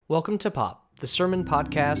Welcome to POP, the sermon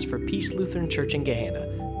podcast for Peace Lutheran Church in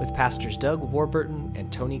Gahanna, with Pastors Doug Warburton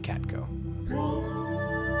and Tony Katko.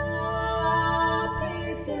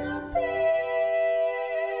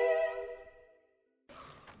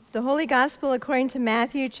 The Holy Gospel according to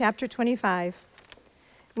Matthew chapter 25.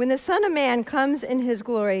 When the Son of Man comes in his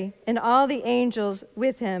glory, and all the angels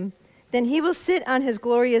with him, then he will sit on his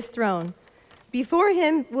glorious throne. Before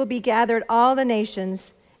him will be gathered all the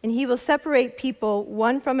nations, and he will separate people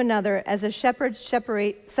one from another as a shepherd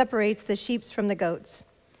separates the sheep from the goats.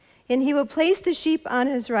 And he will place the sheep on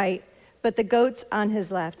his right, but the goats on his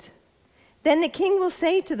left. Then the king will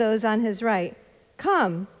say to those on his right,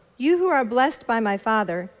 "Come, you who are blessed by my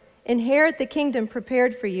Father, inherit the kingdom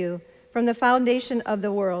prepared for you from the foundation of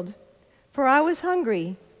the world. For I was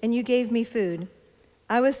hungry, and you gave me food.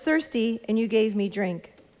 I was thirsty, and you gave me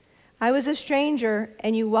drink. I was a stranger,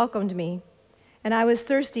 and you welcomed me. And I was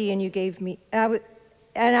thirsty, and you gave me, and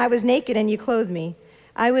I was naked, and you clothed me.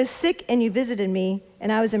 I was sick, and you visited me,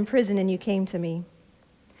 and I was in prison, and you came to me."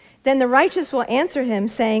 Then the righteous will answer him,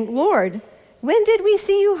 saying, "Lord, when did we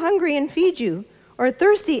see you hungry and feed you, or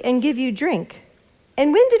thirsty and give you drink?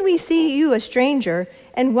 And when did we see you a stranger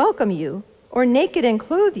and welcome you, or naked and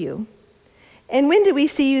clothe you? And when did we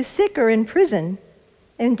see you sick or in prison?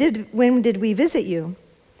 And when did we visit you?"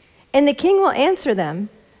 And the king will answer them,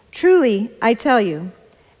 "Truly, I tell you,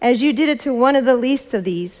 as you did it to one of the least of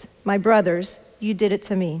these, my brothers, you did it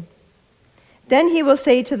to me." Then he will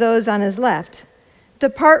say to those on his left,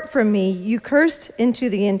 "Depart from me, you cursed, into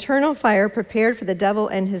the eternal fire prepared for the devil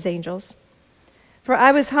and his angels. For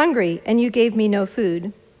I was hungry, and you gave me no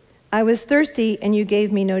food. I was thirsty, and you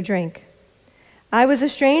gave me no drink. I was a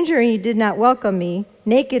stranger, and you did not welcome me,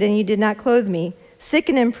 naked, and you did not clothe me, sick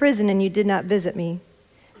and in prison, and you did not visit me."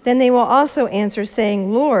 Then they will also answer,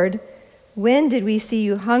 saying, "Lord, when did we see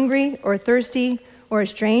you hungry or thirsty or a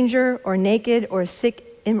stranger or naked or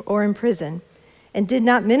sick or in prison, and did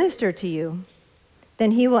not minister to you?"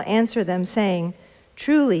 Then he will answer them, saying,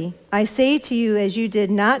 "Truly, I say to you, as you did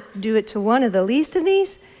not do it to one of the least of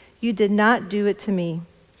these, you did not do it to me."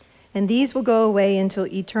 And these will go away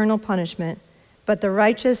into eternal punishment, but the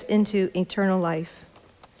righteous into eternal life.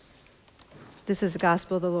 This is the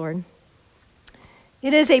gospel of the Lord.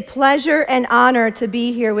 It is a pleasure and honor to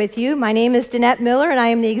be here with you. My name is Danette Miller, and I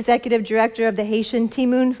am the executive director of the Haitian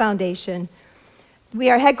Timoun Foundation. We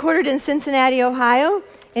are headquartered in Cincinnati, Ohio,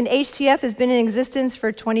 and HTF has been in existence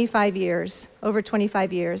for 25 years, over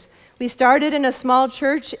 25 years. We started in a small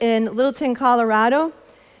church in Littleton, Colorado,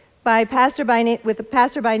 with a pastor by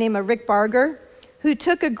the name of Rick Barger, who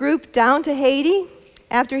took a group down to Haiti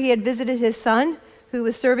after he had visited his son, who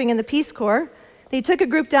was serving in the Peace Corps. They took a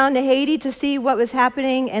group down to Haiti to see what was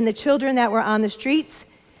happening and the children that were on the streets,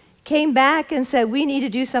 came back and said, "We need to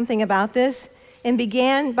do something about this," and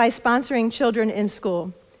began by sponsoring children in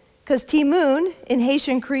school. Because Timoun in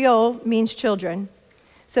Haitian Creole means children.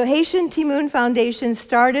 So Haitian Timoun Foundation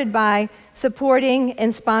started by supporting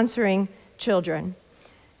and sponsoring children.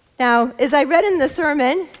 Now, as I read in the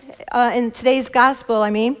sermon, in today's gospel,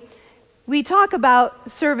 we talk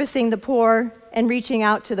about servicing the poor and reaching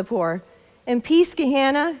out to the poor. In Peace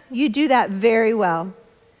Gahanna, you do that very well.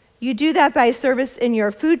 You do that by service in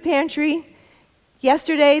your food pantry.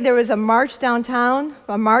 Yesterday, there was a march downtown,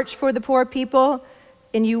 a march for the poor people,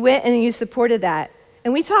 and you went and you supported that.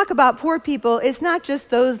 And we talk about poor people, it's not just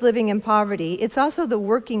those living in poverty, it's also the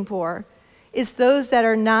working poor. It's those that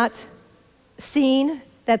are not seen,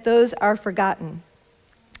 that those are forgotten.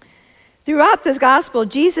 Throughout this gospel,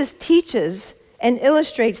 Jesus teaches and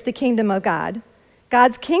illustrates the kingdom of God.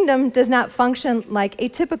 God's kingdom does not function like a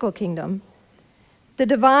typical kingdom. The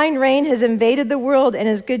divine reign has invaded the world and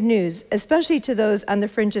is good news, especially to those on the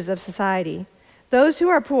fringes of society, those who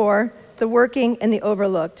are poor, the working, and the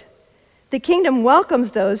overlooked. The kingdom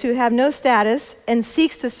welcomes those who have no status and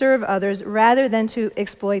seeks to serve others rather than to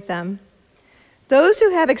exploit them. Those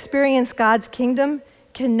who have experienced God's kingdom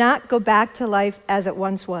cannot go back to life as it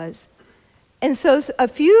once was. And so a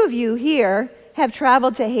few of you here have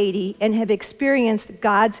traveled to Haiti and have experienced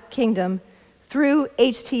God's kingdom through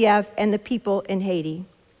HTF and the people in Haiti.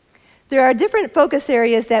 There are different focus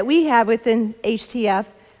areas that we have within HTF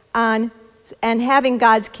on and having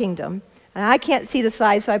God's kingdom. And I can't see the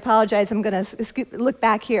slide, so I apologize. I'm going to look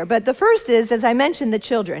back here. But the first is, as I mentioned, the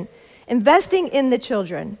children. Investing in the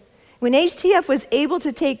children. When HTF was able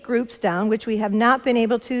to take groups down, which we have not been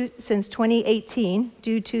able to since 2018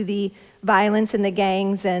 due to the violence and the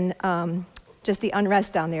gangs and just the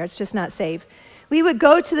unrest down there. It's just not safe. We would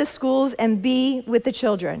go to the schools and be with the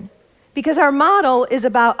children because our model is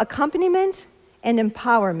about accompaniment and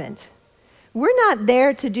empowerment. We're not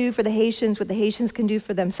there to do for the Haitians what the Haitians can do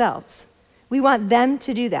for themselves. We want them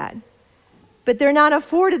to do that. But they're not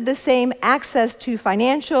afforded the same access to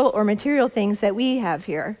financial or material things that we have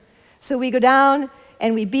here. So we go down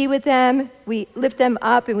and we be with them, we lift them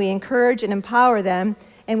up, and we encourage and empower them,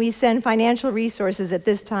 and we send financial resources at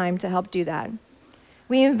this time to help do that.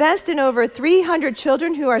 We invest in over 300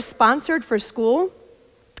 children who are sponsored for school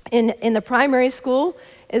in the primary school,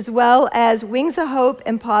 as well as Wings of Hope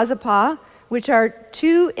and Paws of Paw, which are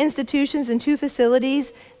 2 institutions and 2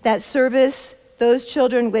 facilities that service those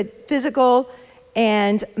children with physical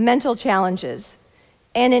and mental challenges.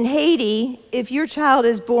 And in Haiti, if your child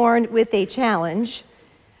is born with a challenge,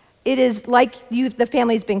 it is like the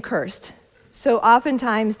family's been cursed. So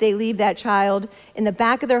oftentimes they leave that child in the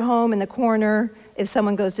back of their home in the corner. If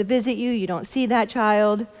someone goes to visit you, you don't see that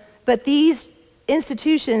child. But these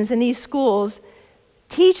institutions and these schools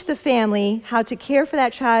teach the family how to care for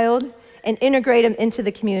that child and integrate them into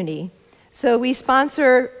the community. So we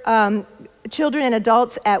sponsor children and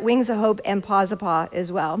adults at Wings of Hope and Paws of Paw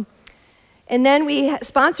as well. And then we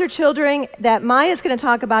sponsor children that Maya's going to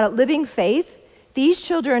talk about at Living Faith. These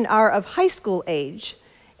children are of high school age,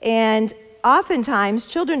 and oftentimes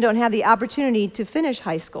children don't have the opportunity to finish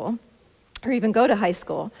high school or even go to high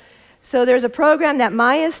school. So there's a program that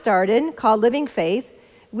Maya started called Living Faith,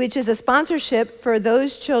 which is a sponsorship for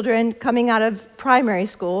those children coming out of primary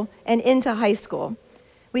school and into high school.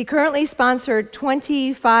 We currently sponsor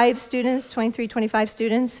 25 students, 23, 25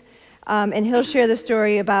 students, and he'll share the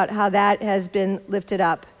story about how that has been lifted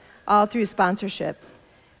up all through sponsorship.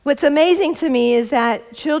 What's amazing to me is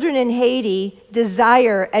that children in Haiti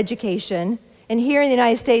desire education, and here in the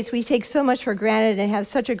United States, we take so much for granted and have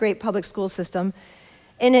such a great public school system.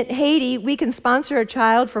 And in Haiti, we can sponsor a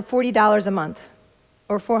child for $40 a month,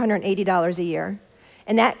 or $480 a year.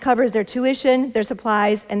 And that covers their tuition, their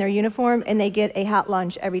supplies, and their uniform, and they get a hot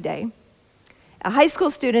lunch every day. A high school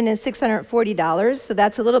student is $640, so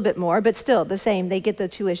that's a little bit more, but still the same. They get the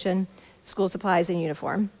tuition, school supplies, and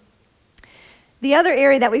uniform. The other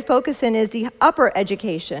area that we focus in is the upper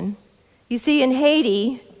education. You see, in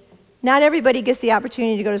Haiti, not everybody gets the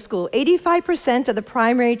opportunity to go to school. 85% of the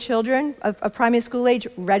primary children of primary school age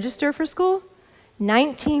register for school,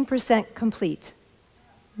 19% complete.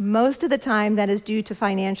 Most of the time, that is due to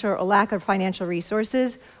financial or lack of financial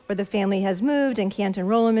resources, or the family has moved and can't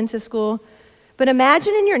enroll them into school. But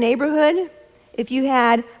imagine in your neighborhood, if you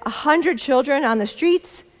had 100 children on the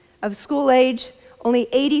streets of school age, only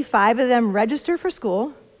 85 of them register for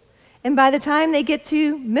school, and by the time they get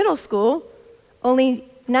to middle school, only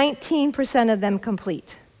 19% of them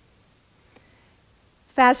complete.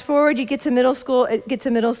 Fast forward, you get to middle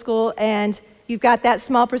school, and you've got that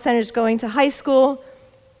small percentage going to high school.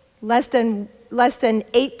 Less than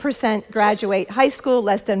 8% graduate high school,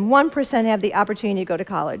 less than 1% have the opportunity to go to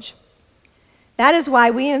college. That is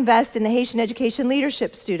why we invest in the Haitian Education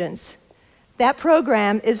Leadership students. That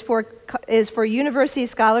program is for university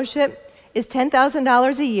scholarship, is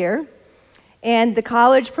 $10,000 a year, and the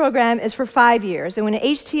college program is for 5 years. And when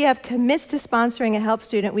HTF commits to sponsoring a HELP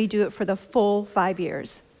student, we do it for the full 5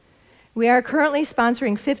 years. We are currently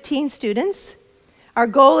sponsoring 15 students. Our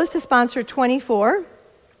goal is to sponsor 24.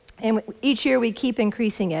 And each year we keep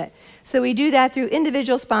increasing it. So we do that through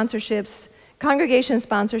individual sponsorships, congregation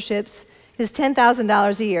sponsorships, is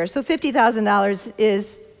 $10,000 a year. So $50,000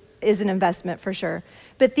 is an investment for sure.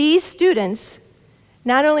 But these students,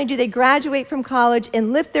 not only do they graduate from college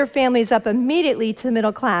and lift their families up immediately to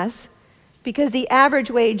middle class, because the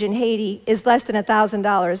average wage in Haiti is less than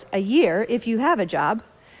 $1,000 a year if you have a job,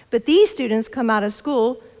 but these students come out of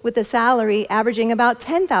school with a salary averaging about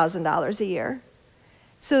 $10,000 a year.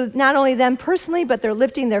 So not only them personally, but they're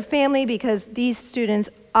lifting their family, because these students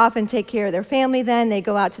often take care of their family then. They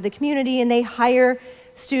go out to the community and they hire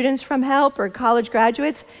students from HELP or college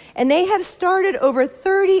graduates, and they have started over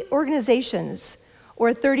 30 organizations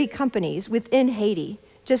or 30 companies within Haiti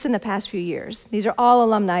just in the past few years. These are all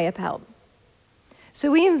alumni of HELP.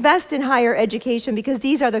 So we invest in higher education because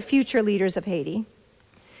these are the future leaders of Haiti.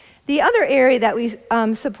 The other area that we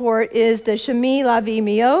support is the Chemin La Vie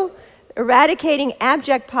Mio, eradicating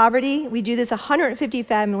abject poverty. We do this 150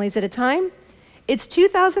 families at a time. It's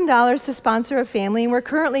 $2,000 to sponsor a family, and we're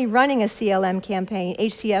currently running a CLM campaign.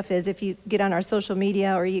 HTF is, if you get on our social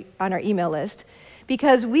media or on our email list,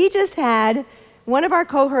 because we just had one of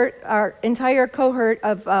our entire cohort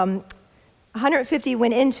of 150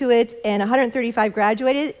 went into it, and 135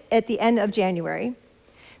 graduated at the end of January.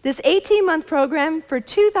 This 18-month program for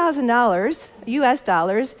 $2,000 US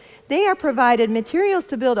dollars, they are provided materials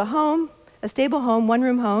to build a home, a stable home,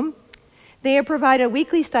 one-room home. They are provided a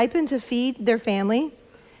weekly stipend to feed their family,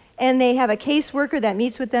 and they have a caseworker that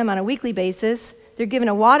meets with them on a weekly basis. They're given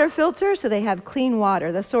a water filter so they have clean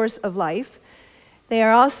water, the source of life. They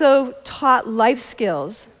are also taught life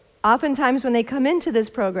skills. Oftentimes when they come into this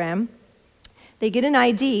program, they get an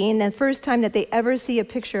ID, and the first time that they ever see a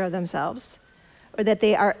picture of themselves or that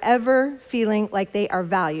they are ever feeling like they are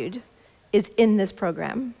valued is in this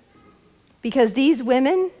program. Because these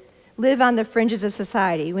women live on the fringes of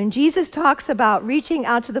society. When Jesus talks about reaching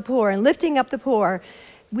out to the poor and lifting up the poor,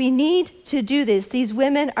 we need to do this. These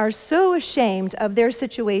women are so ashamed of their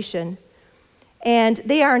situation, and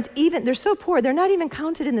they're so poor, they're not even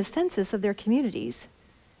counted in the census of their communities.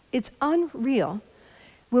 It's unreal.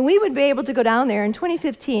 When we would be able to go down there in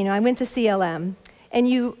 2015, I went to CLM, and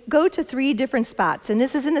you go to 3 different spots, and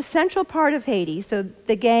this is in the central part of Haiti, so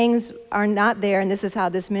the gangs are not there, and this is how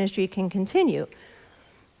this ministry can continue.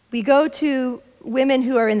 We go to women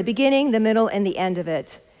who are in the beginning, the middle, and the end of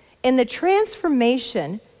it. And the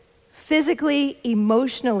transformation, physically,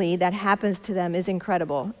 emotionally, that happens to them is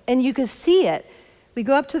incredible. And you can see it. We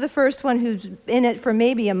go up to the first one who's in it for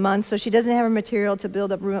maybe a month, so she doesn't have her material to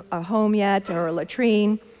build a home yet or a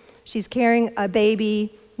latrine. She's carrying a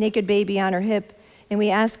baby, naked baby on her hip, and we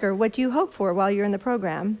ask her, what do you hope for while you're in the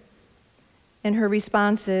program? And her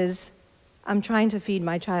response is, I'm trying to feed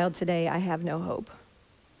my child today, I have no hope.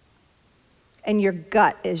 And your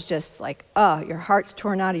gut is just like, your heart's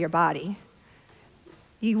torn out of your body.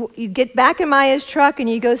 You get back in Maya's truck and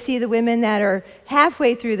you go see the women that are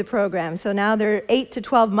halfway through the program. So now they're 8 to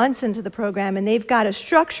 12 months into the program, and they've got a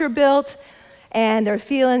structure built, and they're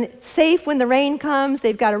feeling safe when the rain comes.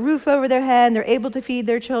 They've got a roof over their head, and they're able to feed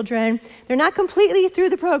their children. They're not completely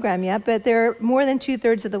through the program yet, but they're more than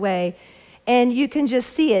 2/3 of the way. And you can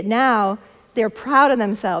just see it now. They're proud of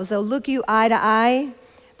themselves. They'll look you eye to eye.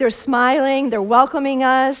 They're smiling, they're welcoming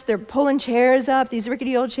us, they're pulling chairs up, these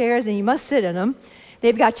rickety old chairs, and you must sit in them.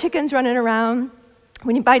 They've got chickens running around.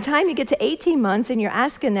 By the time you get to 18 months and you're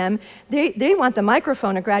asking them, they want the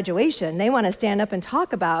microphone at graduation. They want to stand up and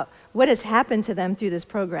talk about what has happened to them through this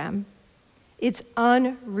program. It's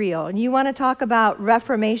unreal. And you want to talk about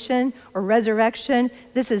reformation or resurrection?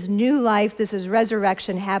 This is new life, this is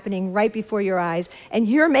resurrection happening right before your eyes, and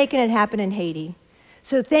you're making it happen in Haiti.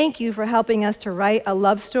 So thank you for helping us to write a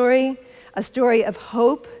love story, a story of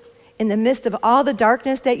hope in the midst of all the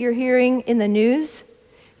darkness that you're hearing in the news.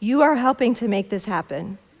 You are helping to make this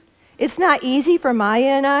happen. It's not easy for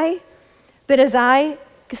Maya and I, but as I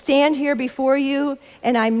stand here before you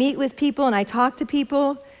and I meet with people and I talk to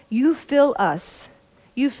people, you fill us.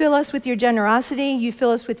 You fill us with your generosity, you fill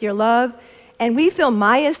us with your love, and we fill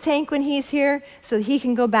Maya's tank when he's here so he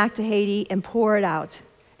can go back to Haiti and pour it out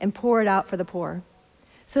for the poor.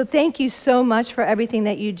 So thank you so much for everything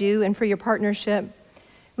that you do and for your partnership.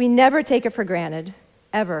 We never take it for granted,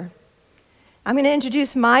 ever. I'm going to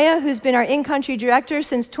introduce Maya, who's been our in-country director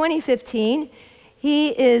since 2015.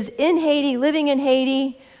 He is in Haiti, living in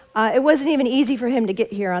Haiti. It wasn't even easy for him to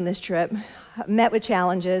get here on this trip. Met with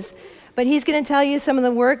challenges. But he's going to tell you some of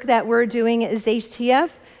the work that we're doing as HTF.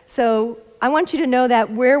 So I want you to know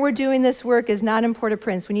that where we're doing this work is not in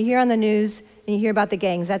Port-au-Prince. When you hear on the news and you hear about the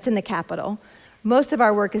gangs, that's in the capital. Most of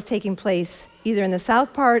our work is taking place either in the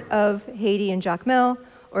south part of Haiti in Jacmel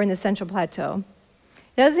or in the Central Plateau.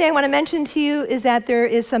 The other thing I want to mention to you is that there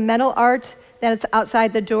is some metal art that's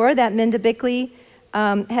outside the door that Minda Bickley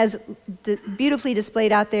has beautifully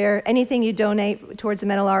displayed out there. Anything you donate towards the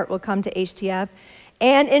metal art will come to HTF.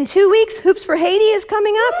 And in 2 weeks, Hoops for Haiti is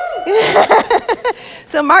coming up.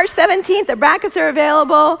 So March 17th, the brackets are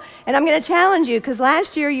available. And I'm going to challenge you, because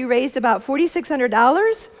last year you raised about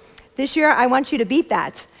 $4,600. This year, I want you to beat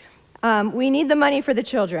that. We need the money for the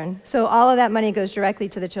children. So all of that money goes directly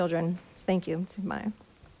to the children. Thank you. Maya.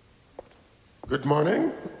 Good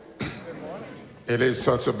morning. Good morning. It is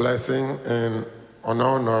such a blessing and an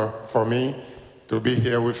honor for me to be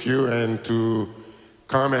here with you and to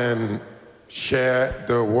come and share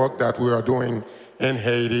the work that we are doing in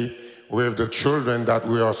Haiti with the children that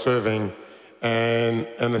we are serving, and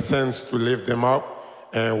in a sense to lift them up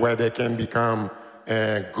and where they can become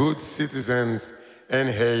good citizens in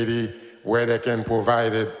Haiti, where they can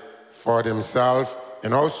provide it for themselves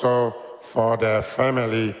and also for their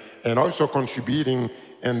family, and also contributing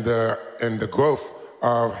in the growth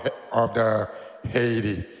of the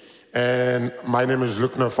Haiti. And my name is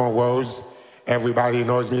Luc Neufon-Rose. Everybody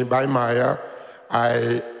knows me by Maya.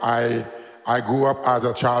 I grew up as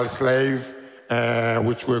a child slave,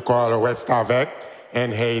 which we call a West Avec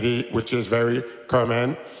in Haiti, which is very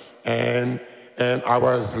common. And I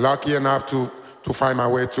was lucky enough to find my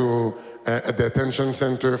way to a detention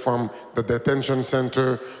center, from the detention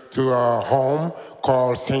center to a home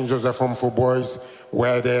called St. Joseph Home for Boys,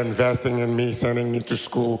 where they're investing in me, sending me to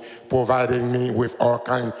school, providing me with all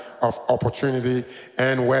kinds of opportunity,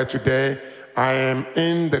 and where today I am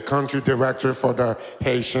in the country director for the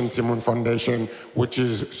Haitian Timon Foundation, which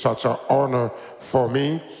is such an honor for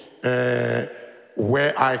me,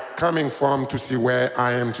 where I'm coming from to see where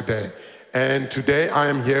I am today. And today I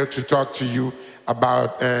am here to talk to you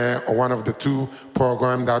about one of the two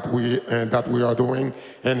programs that we are doing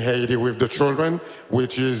in Haiti with the children,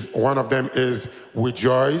 which is one of them is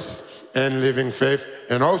Rejoice and Living Faith,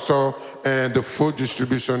 and also the food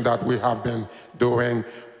distribution that we have been doing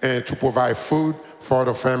to provide food for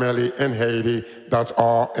the family in Haiti that's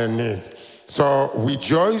all in need. So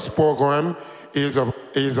Rejoice program is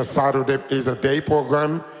a day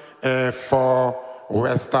program for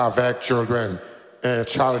West Avec children,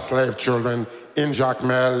 child slave children in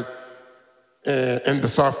Jacmel, in the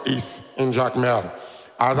southeast in Jacmel.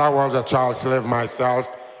 As I was a child slave myself,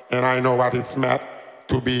 and I know what it's meant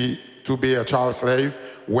to be a child slave,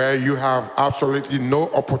 where you have absolutely no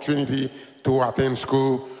opportunity to attend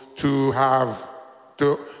school, to have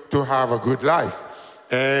a good life.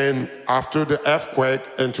 And after the earthquake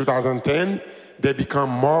in 2010, they become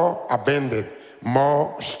more abandoned,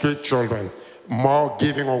 more street children, more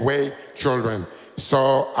giving away children.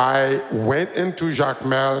 So I went into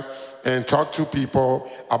Jacmel and talked to people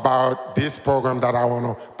about this program that I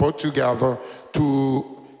want to put together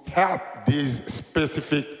to help these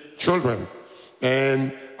specific children.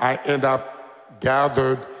 And I end up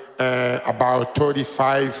gathered about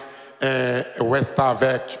 35 West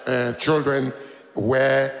Avec children,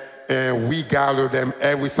 where we gather them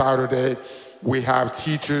every Saturday. We have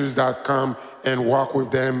teachers that come and walk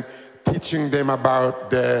with them, teaching them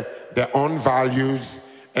about their own values,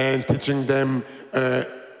 and teaching them,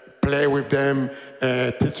 play with them,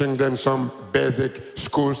 teaching them some basic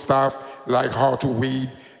school stuff like how to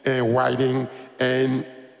read and writing and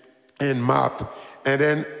math. And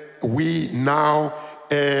then we now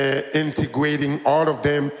integrating all of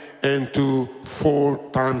them into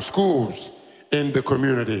full-time schools in the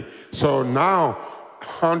community. So now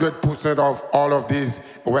 100% of all of these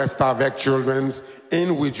West Avec children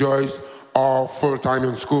in Rejoice are full-time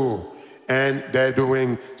in school. And they're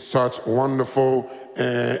doing such wonderful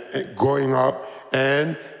growing up.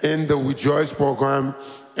 And in the Rejoice program,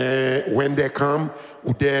 when they come,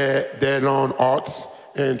 they learn arts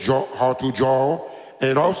and how to draw.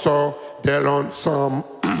 And also, they learn some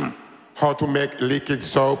how to make liquid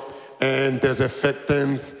soap and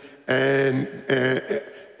disinfectants and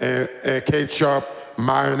ketchup,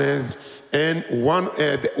 mayonnaise. And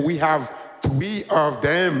we have 3 of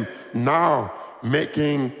them now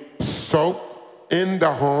making soap in the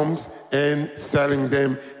homes and selling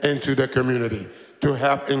them into the community to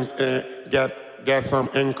help get some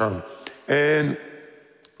income. And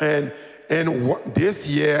this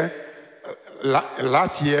year,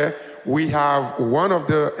 last year, we have one of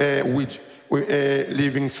the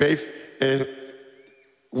Living Faith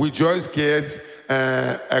Rejoice kids,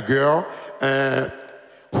 a girl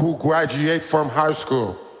who graduated from high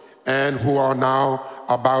school and who are now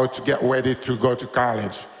about to get ready to go to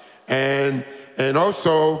college. And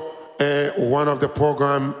also one of the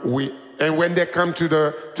program and when they come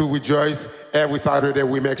to Rejoice every Saturday,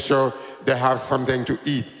 we make sure they have something to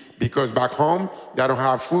eat, because back home they don't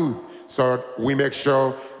have food. So we make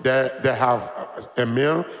sure that they have a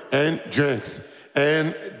meal and drinks.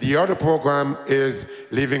 And the other program is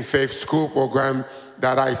Living Faith School program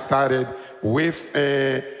that I started with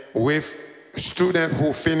students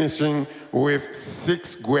who finishing with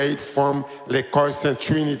 6th grade from L'École Sainte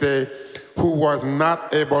Trinité, who was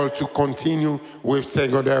not able to continue with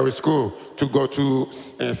secondary school to go to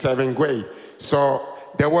 7th grade. So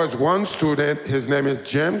there was one student, his name is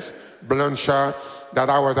James Blanchard, that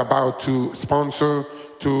I was about to sponsor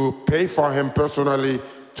to pay for him personally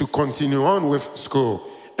to continue on with school.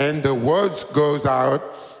 And the words goes out,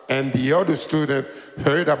 and the other student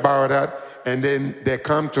heard about it, and then they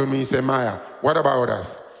come to me and say, Maya, what about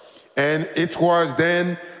us? And it was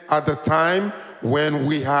then at the time when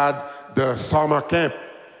we had the summer camp,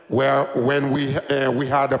 when we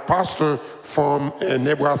had a pastor from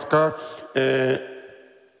Nebraska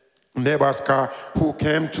who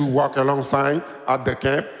came to walk alongside at the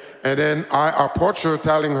camp. And then I approached her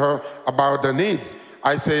telling her about the needs.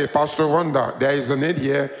 I say, Pastor Wanda, there is a need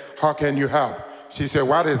here. How can you help? She said,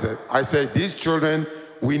 what is it? I said, these children,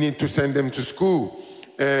 we need to send them to school.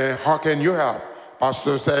 How can you help?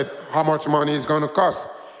 Pastor said, how much money is going to cost?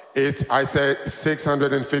 I said,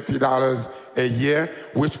 $650 a year,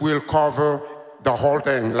 which will cover the whole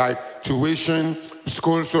thing, like tuition,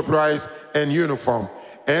 school supplies, and uniform.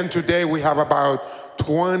 And today we have about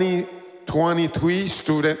 23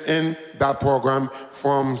 students in that program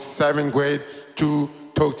from 7th grade to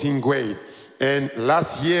 13th grade. And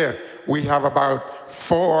last year, we have about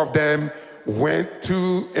 4 of them went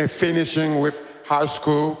to finishing with high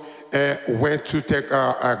school, went to take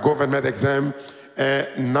a government exam,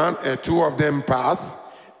 2 of them passed,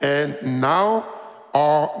 and now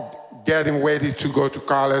are getting ready to go to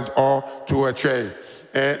college or to a trade.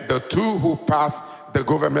 And the 2 who passed the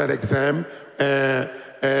government exam,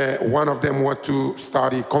 one of them went to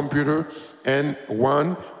study computer, and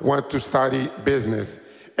one went to study business.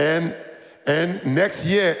 And next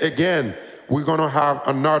year, again, we're going to have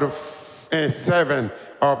another 7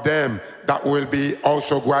 of them that will be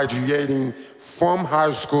also graduating from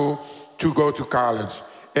high school to go to college.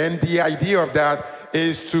 And the idea of that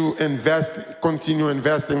is to continue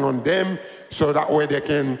investing on them, so that way they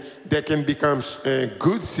can become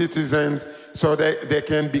good citizens, so they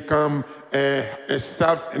can become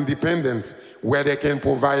self-independent, where they can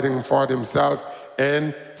provide for themselves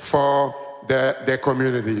and for their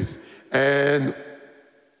communities. And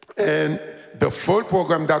the food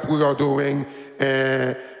program that we are doing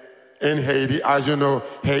in Haiti, as you know,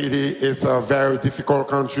 Haiti is a very difficult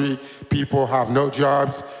country. People have no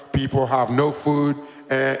jobs, people have no food.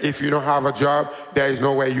 If you don't have a job, there is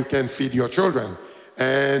no way you can feed your children.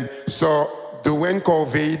 And so during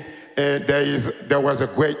COVID, there was a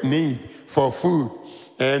great need for food.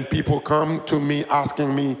 And people come to me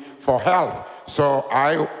asking me for help. So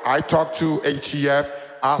I talked to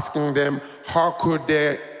HEF, asking them how could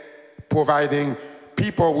they providing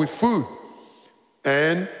people with food.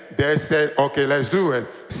 And they said, okay, let's do it.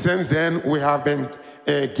 Since then, we have been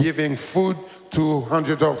giving food to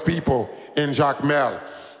hundreds of people in Jacmel.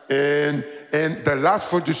 And the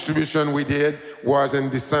last food distribution we did was in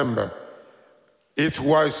December. It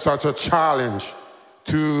was such a challenge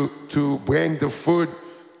to bring the food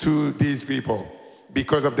to these people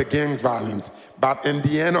because of the gangs violence. But in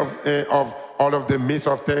the end of all of the midst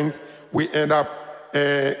of things, we end up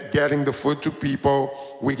getting the food to people,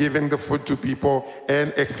 we're giving the food to people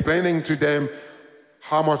and explaining to them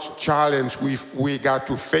how much challenge we got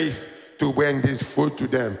to face to bring this food to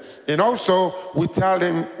them. And also, we're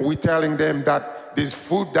telling them that this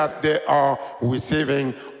food that they are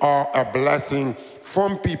receiving are a blessing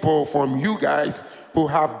from people, from you guys who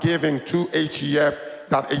have given to HEF,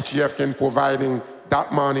 that HEF can providing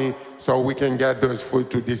that money so we can get those food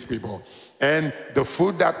to these people. And the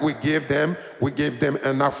food that we give them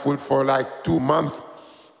enough food for like 2 months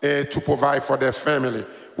to provide for their family.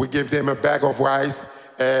 We give them a bag of rice,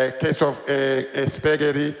 a case of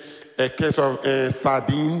spaghetti, a case of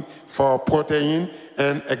sardine for protein,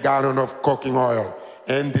 and a gallon of cooking oil.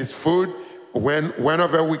 And this food,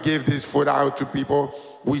 whenever we give this food out to people,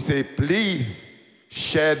 we say, please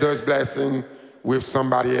share those blessings with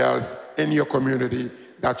somebody else in your community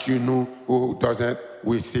that you know who doesn't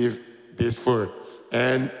receive this food.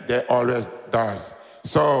 And they always does.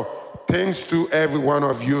 So thanks to every one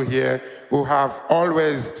of you here who have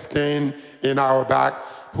always stayed in our back,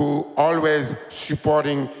 who always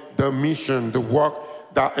supporting the mission, the work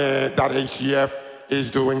that HEF is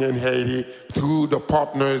doing in Haiti through the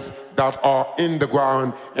partners that are in the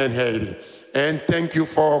ground in Haiti. And thank you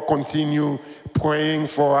for continue praying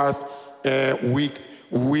for us.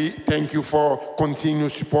 We thank you for continue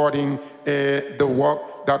supporting the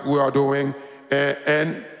work that we are doing.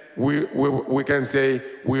 And we can say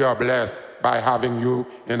we are blessed by having you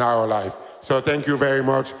in our life. So thank you very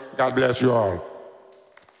much. God bless you all.